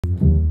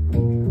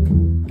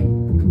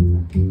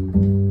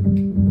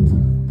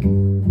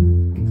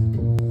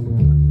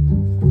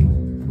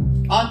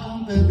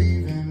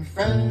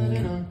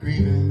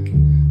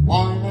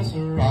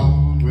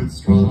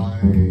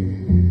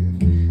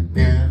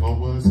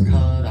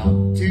cut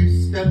out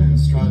to step and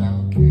strut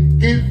out.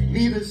 Give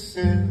me the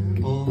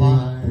simple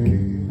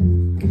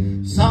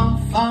life. Some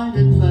find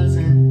it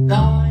pleasant,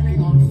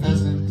 dining on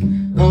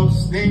pheasant.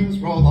 Those things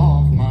roll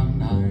off my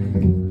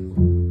knife.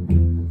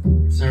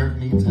 Serve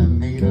me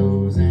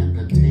tomatoes and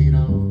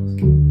potatoes.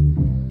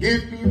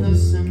 Give me the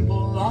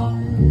simple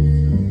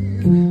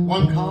life.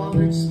 One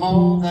cottage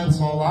small,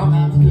 that's all I'm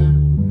after.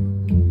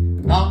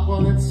 Not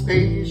one that's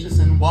spacious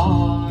and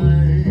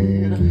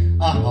wide.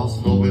 A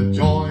house filled with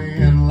joy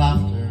and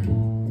laughter.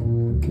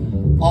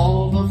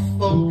 All the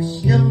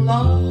folks you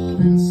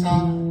love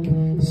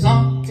inside.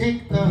 Some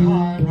take the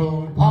high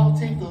road, I'll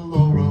take the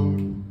low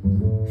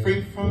road.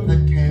 Free from the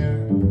care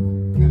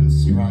and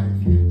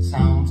strife.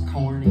 Sounds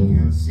corny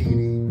and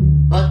seedy,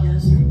 but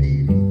yes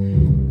indeed.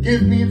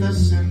 Give me the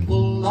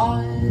simple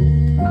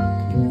life.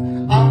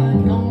 I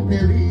don't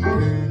believe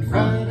in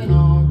fretting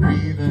or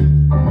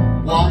grieving.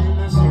 Why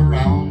mess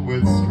around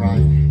with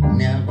strife?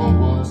 Never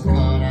was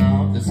cut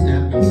out to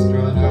step and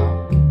strut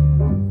out.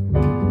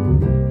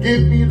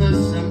 Give me the